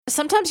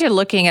Sometimes you're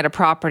looking at a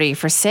property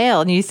for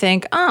sale and you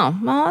think, oh,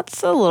 well,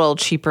 it's a little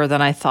cheaper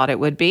than I thought it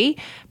would be.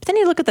 But then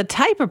you look at the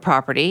type of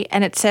property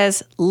and it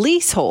says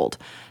leasehold.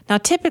 Now,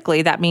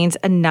 typically that means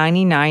a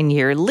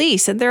 99-year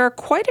lease. And there are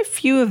quite a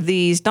few of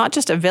these, not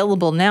just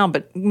available now,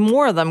 but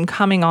more of them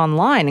coming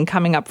online and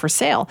coming up for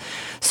sale.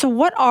 So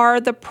what are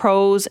the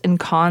pros and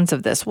cons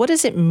of this? What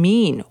does it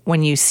mean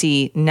when you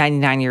see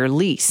 99-year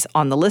lease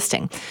on the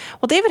listing?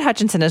 Well, David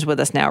Hutchinson is with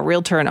us now,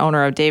 realtor and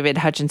owner of David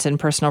Hutchinson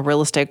Personal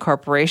Real Estate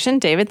Corporation.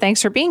 David,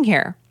 thanks for being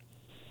here.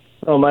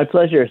 Oh, my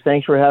pleasure.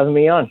 Thanks for having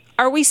me on.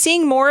 Are we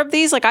seeing more of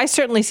these? Like, I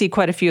certainly see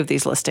quite a few of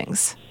these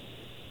listings.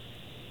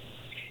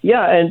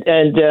 Yeah,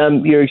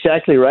 and you're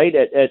exactly right.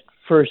 At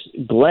first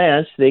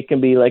glance, they can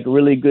be like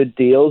really good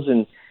deals,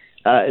 and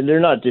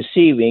they're not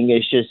deceiving.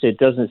 It's just it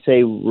doesn't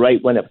say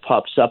right when it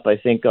pops up, I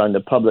think, on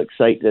the public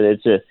site that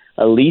it's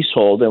a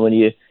leasehold. And when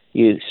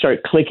you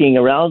start clicking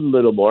around a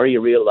little more, you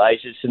realize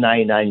it's a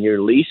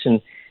 99-year lease,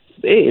 and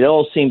it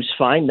all seems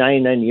fine.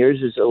 99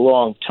 years is a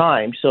long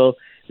time, so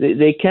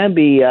they can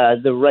be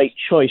the right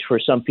choice for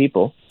some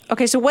people.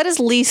 Okay, so what does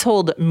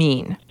leasehold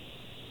mean?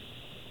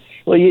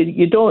 Well,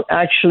 you don't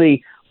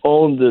actually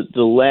own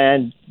the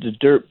land, the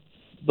dirt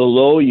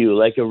below you,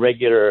 like a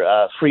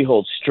regular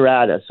freehold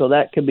strata. So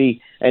that could be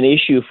an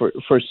issue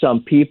for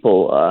some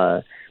people.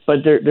 But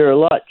they're a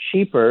lot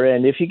cheaper.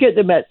 And if you get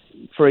them at,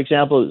 for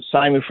example,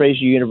 Simon Fraser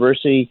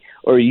University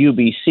or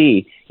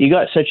UBC, you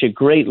got such a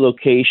great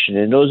location.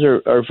 And those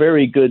are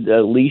very good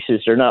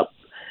leases. They're not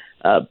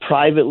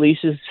private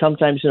leases.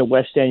 Sometimes in the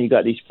West End, you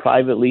got these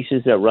private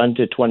leases that run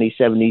to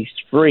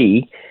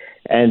 2073.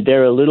 And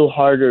they're a little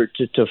harder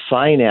to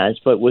finance.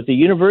 But with the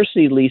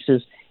university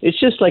leases, it's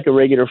just like a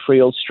regular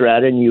freehold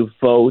strata, and you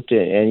vote,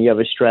 and you have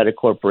a strata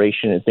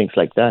corporation and things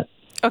like that.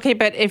 Okay,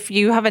 but if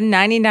you have a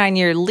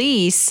 99-year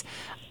lease,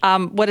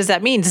 what does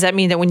that mean? Does that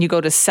mean that when you go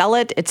to sell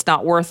it, it's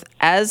not worth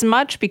as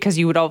much because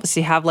you would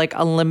obviously have like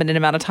a limited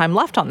amount of time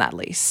left on that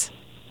lease?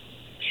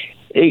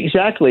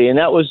 Exactly, and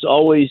that was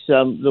always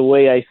the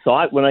way I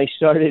thought when I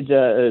started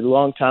a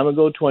long time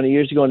ago, 20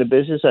 years ago in the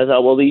business. I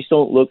thought, well, these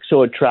don't look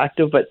so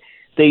attractive, but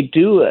they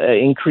do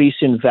increase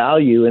in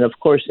value. And of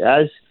course,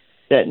 as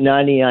that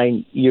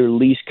 99-year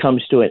lease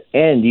comes to an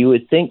end, you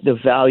would think the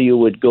value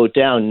would go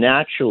down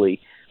naturally.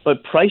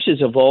 But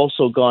prices have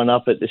also gone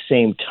up at the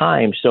same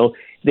time. So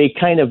they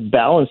kind of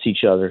balance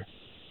each other.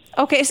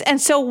 Okay. And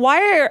so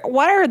why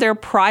are there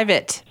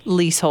private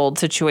leasehold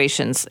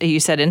situations, you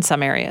said, in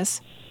some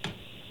areas?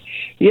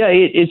 Yeah,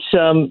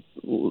 it's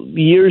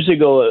years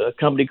ago, a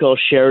company called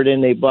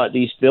Sheridan, they bought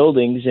these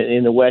buildings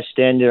in the West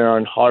End or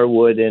on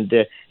Harwood, and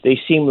they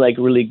seem like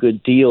really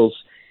good deals,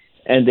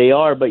 and they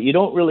are. But you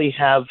don't really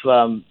have.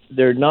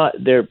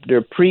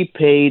 They're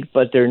prepaid,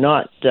 but they're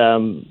not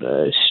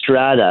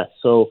strata.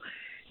 So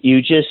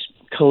you just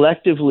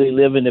collectively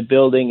live in a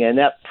building, and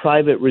that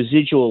private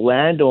residual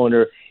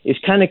landowner is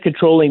kind of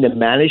controlling the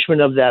management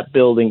of that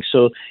building.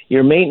 So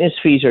your maintenance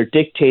fees are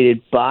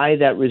dictated by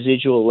that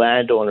residual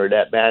landowner,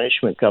 that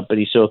management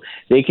company. So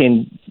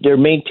they're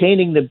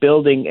maintaining the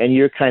building, and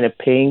you're kind of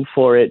paying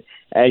for it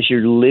as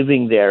you're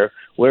living there.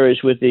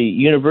 Whereas with the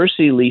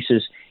university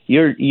leases,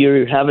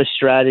 you have a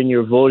strata and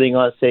you're voting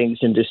on things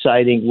and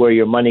deciding where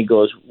your money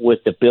goes with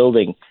the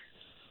building.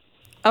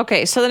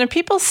 Okay, so then if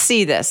people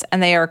see this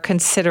and they are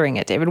considering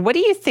it, David, what do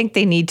you think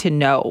they need to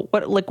know?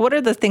 What are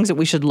the things that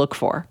we should look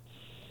for?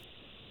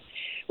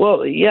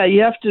 Well, yeah,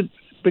 you have to,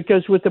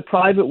 because with the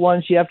private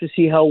ones, you have to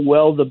see how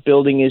well the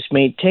building is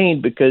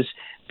maintained, because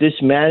this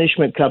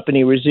management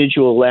company,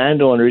 residual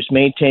landowner, is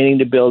maintaining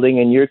the building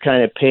and you're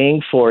kind of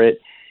paying for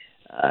it.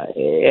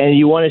 And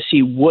you want to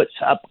see what's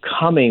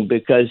upcoming,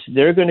 because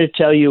they're going to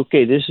tell you,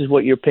 okay, this is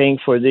what you're paying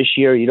for this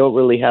year. You don't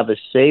really have a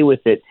say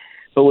with it.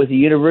 But with the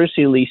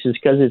university leases,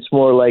 because it's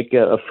more like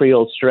a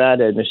freehold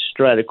strata and a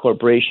strata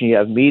corporation, you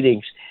have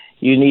meetings.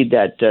 You need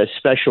that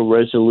special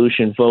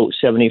resolution vote,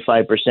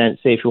 75%,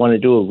 say if you want to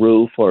do a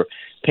roof or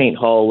paint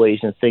hallways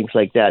and things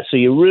like that. So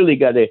you really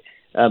got to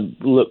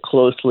look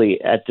closely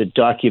at the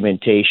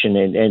documentation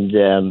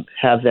and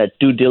have that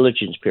due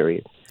diligence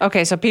period.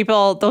 Okay, so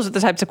people, those are the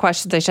types of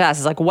questions they should ask.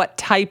 Is like, what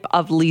type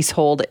of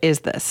leasehold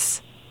is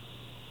this?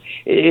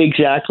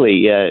 Exactly,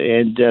 yeah.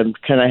 And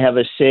can I have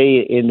a say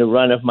in the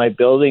run of my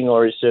building,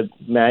 or is the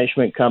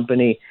management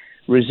company,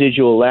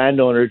 residual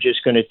landowner,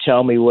 just going to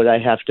tell me what I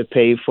have to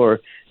pay for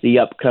the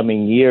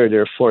upcoming year?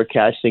 Their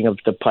forecasting of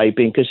the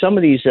piping, because some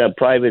of these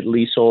private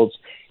leaseholds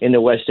in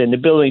the West End, the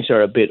buildings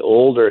are a bit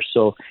older,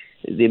 so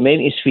the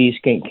maintenance fees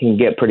can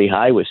get pretty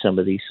high with some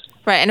of these.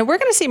 Right, and we're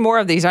going to see more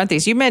of these, aren't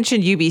these? You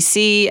mentioned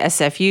UBC,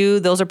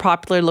 SFU, those are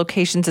popular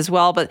locations as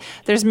well, but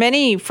there's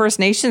many First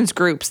Nations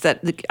groups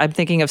that I'm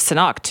thinking of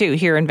Sanok too,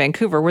 here in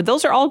Vancouver, where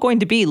those are all going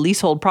to be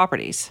leasehold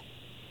properties.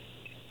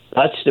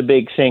 That's the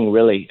big thing,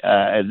 really.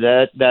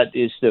 That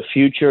is the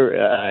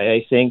future,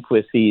 I think,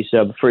 with these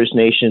First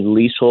Nation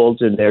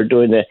leaseholds, and they're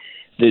doing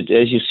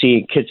as you see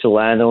in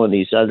Kitsilano and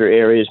these other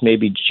areas,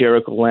 maybe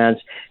Jericho lands,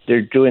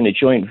 they're doing the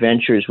joint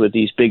ventures with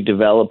these big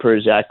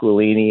developers,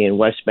 Aquilini and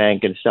West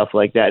Bank and stuff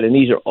like that. And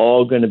these are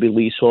all going to be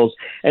leaseholds.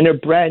 And they're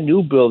brand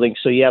new buildings.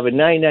 So you have a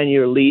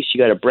 99-year lease. You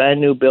got a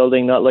brand new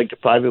building, not like the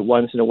private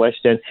ones in the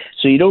West End.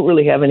 So you don't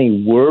really have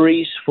any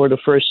worries for the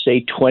first,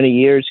 say, 20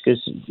 years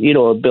because,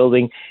 a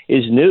building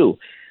is new.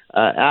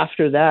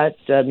 After that,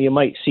 you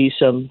might see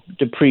some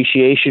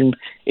depreciation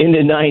in the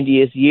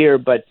 90th year,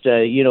 but,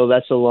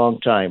 that's a long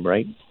time,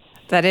 right?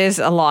 That is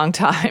a long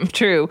time,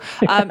 true.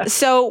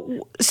 So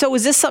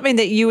is this something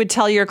that you would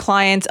tell your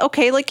clients,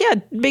 okay,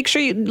 make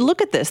sure you look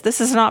at this.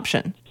 This is an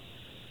option.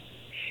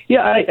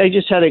 Yeah, I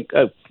just had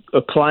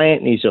a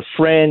client, and he's a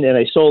friend, and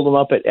I sold him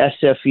up at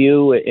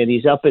SFU, and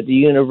he's up at the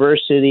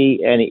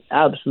university, and he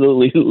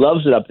absolutely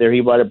loves it up there.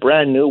 He bought a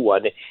brand new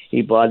one.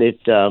 He bought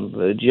it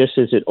just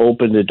as it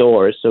opened the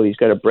doors, so he's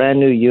got a brand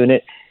new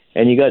unit,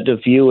 and you got the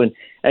view, and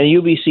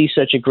UBC is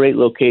such a great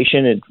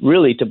location, and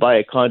really to buy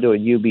a condo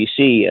in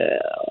UBC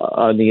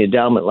on the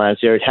endowment lands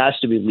there, it has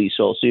to be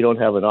leasehold, so you don't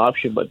have an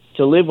option, but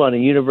to live on a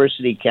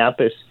university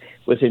campus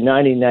with a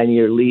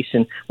 99-year lease,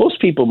 and most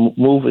people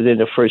move within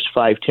the first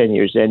 5-10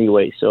 years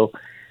anyway, so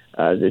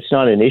it's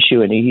not an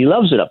issue, and he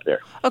loves it up there.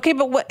 Okay,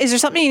 but is there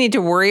something you need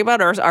to worry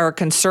about or a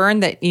concern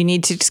that you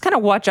need to just kind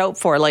of watch out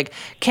for? Like,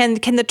 can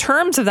the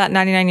terms of that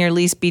 99-year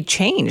lease be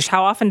changed?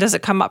 How often does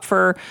it come up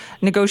for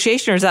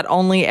negotiation, or is that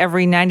only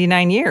every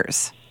 99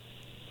 years?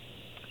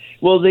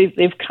 Well,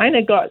 they've kind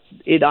of got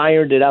it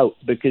ironed it out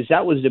because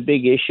that was the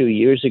big issue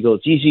years ago.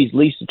 Geez, these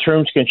lease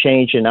terms can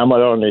change, and I'm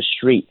out on the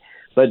street.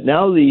 But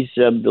now the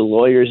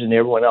lawyers and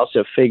everyone else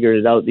have figured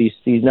it out. These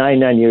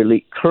 99-year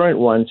current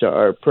ones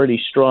are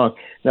pretty strong.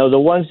 Now, the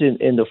ones in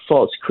the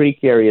Falls Creek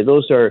area,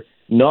 those are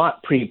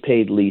not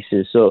prepaid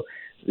leases. So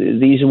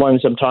these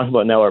ones I'm talking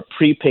about now are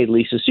prepaid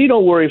leases. So you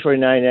don't worry for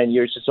 99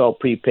 years. It's all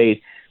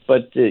prepaid.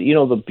 But,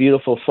 the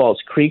beautiful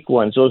Falls Creek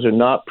ones, those are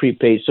not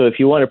prepaid. So if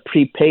you want to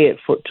prepay it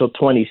till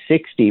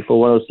 2060 for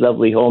one of those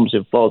lovely homes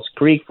in Falls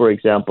Creek, for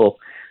example,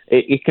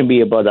 it can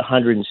be about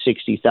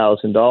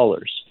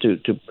 $160,000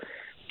 to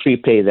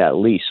prepay that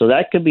lease. So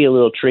that could be a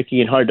little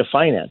tricky and hard to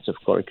finance, of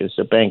course, because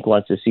the bank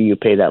wants to see you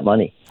pay that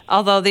money.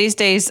 Although these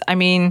days,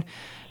 we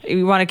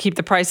want to keep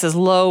the price as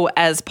low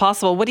as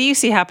possible. What do you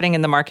see happening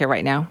in the market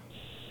right now?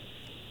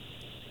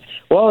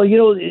 Well,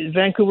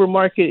 Vancouver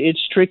market,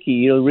 it's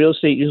tricky. Real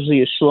estate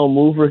usually a slow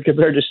mover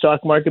compared to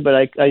stock market, but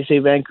I say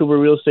Vancouver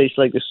real estate's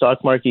like the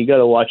stock market. You got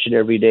to watch it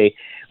every day.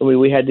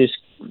 We had this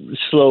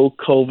slow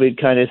COVID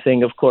kind of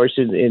thing, of course,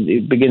 in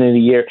the beginning of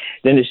the year.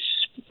 Then it's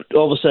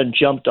all of a sudden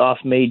jumped off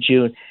May,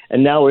 June,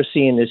 and now we're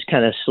seeing this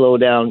kind of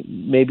slowdown,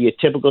 maybe a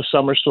typical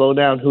summer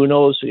slowdown. Who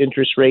knows?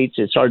 Interest rates,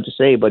 it's hard to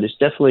say, but it's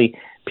definitely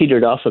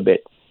petered off a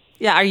bit.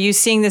 Yeah. Are you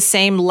seeing the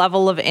same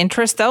level of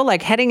interest, though?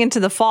 Like heading into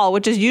the fall,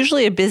 which is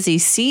usually a busy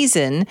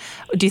season,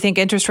 do you think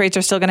interest rates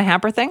are still going to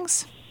hamper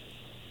things?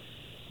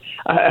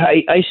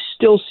 I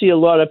still see a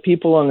lot of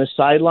people on the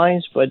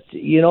sidelines, but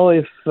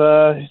if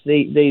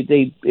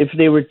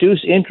they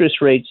reduce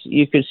interest rates,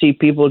 you could see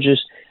people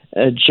just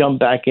jump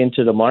back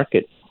into the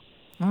market.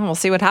 Oh, we'll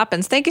see what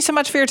happens. Thank you so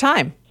much for your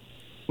time.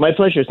 My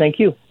pleasure. Thank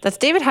you. That's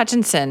David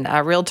Hutchinson,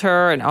 a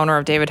realtor and owner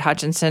of David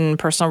Hutchinson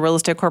Personal Real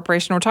Estate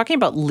Corporation. We're talking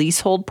about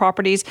leasehold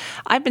properties.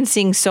 I've been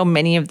seeing so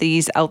many of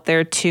these out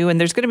there too, and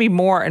there's going to be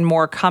more and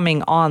more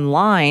coming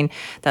online.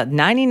 That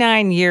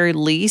 99-year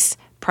lease,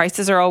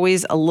 prices are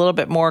always a little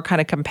bit more kind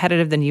of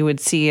competitive than you would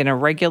see in a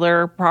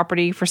regular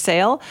property for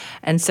sale.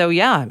 And so,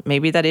 yeah,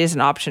 maybe that is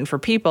an option for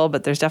people,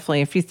 but there's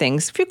definitely a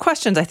few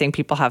questions I think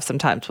people have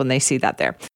sometimes when they see that there.